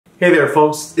Hey there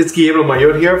folks, it's Guillermo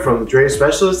Mayol here from Drayage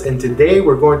Specialist, and today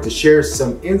we're going to share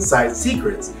some inside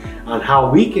secrets on how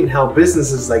we can help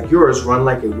businesses like yours run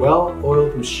like a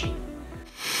well-oiled machine.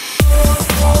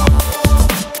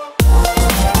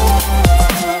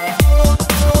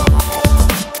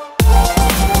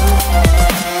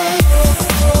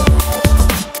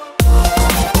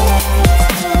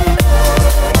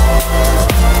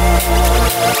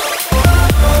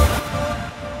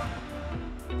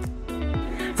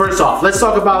 First off, let's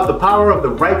talk about the power of the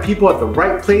right people at the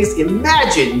right place.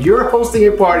 Imagine you're hosting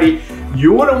a party.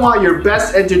 You wouldn't want your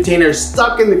best entertainer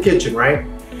stuck in the kitchen, right?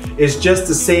 It's just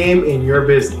the same in your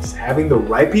business. Having the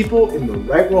right people in the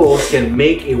right roles can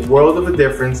make a world of a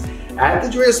difference. At the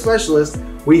Drayage Specialist,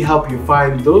 we help you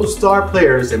find those star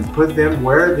players and put them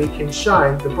where they can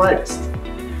shine the brightest.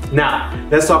 Now,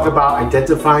 let's talk about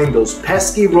identifying those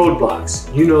pesky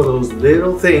roadblocks. You know, those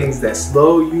little things that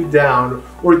slow you down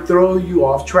or throw you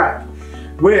off track.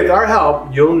 With our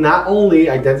help, you'll not only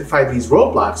identify these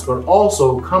roadblocks, but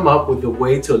also come up with a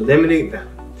way to eliminate them,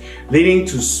 leading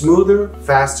to smoother,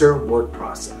 faster work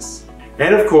process.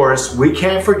 And of course, we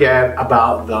can't forget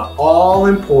about the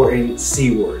all-important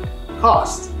C word,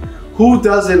 cost. Who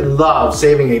doesn't love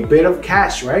saving a bit of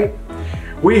cash, right?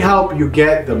 We help you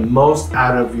get the most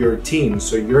out of your team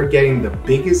so you're getting the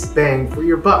biggest bang for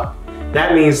your buck.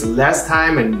 That means less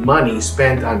time and money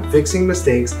spent on fixing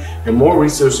mistakes and more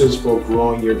resources for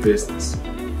growing your business.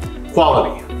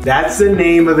 Quality, that's the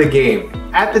name of the game.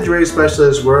 At the Drayage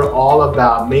Specialist, we're all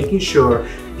about making sure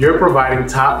you're providing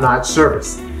top-notch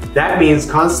service. That means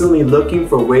constantly looking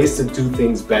for ways to do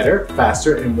things better,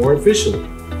 faster, and more efficiently.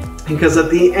 Because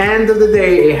at the end of the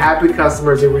day, a happy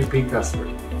customer is a repeat customer.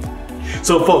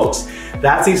 So folks,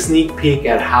 that's a sneak peek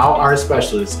at how our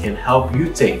specialists can help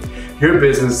you take your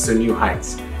business to new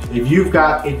heights. If you've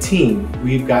got a team,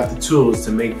 we've got the tools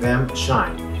to make them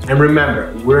shine. And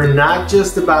remember, we're not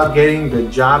just about getting the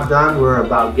job done, we're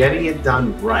about getting it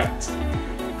done right.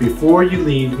 Before you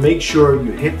leave, make sure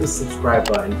you hit the subscribe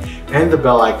button and the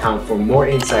bell icon for more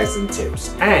insights and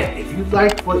tips. And if you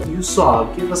liked what you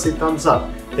saw, give us a thumbs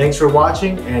up. Thanks for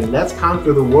watching, and let's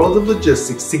conquer the world of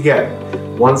logistics together,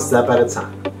 one step at a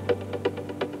time.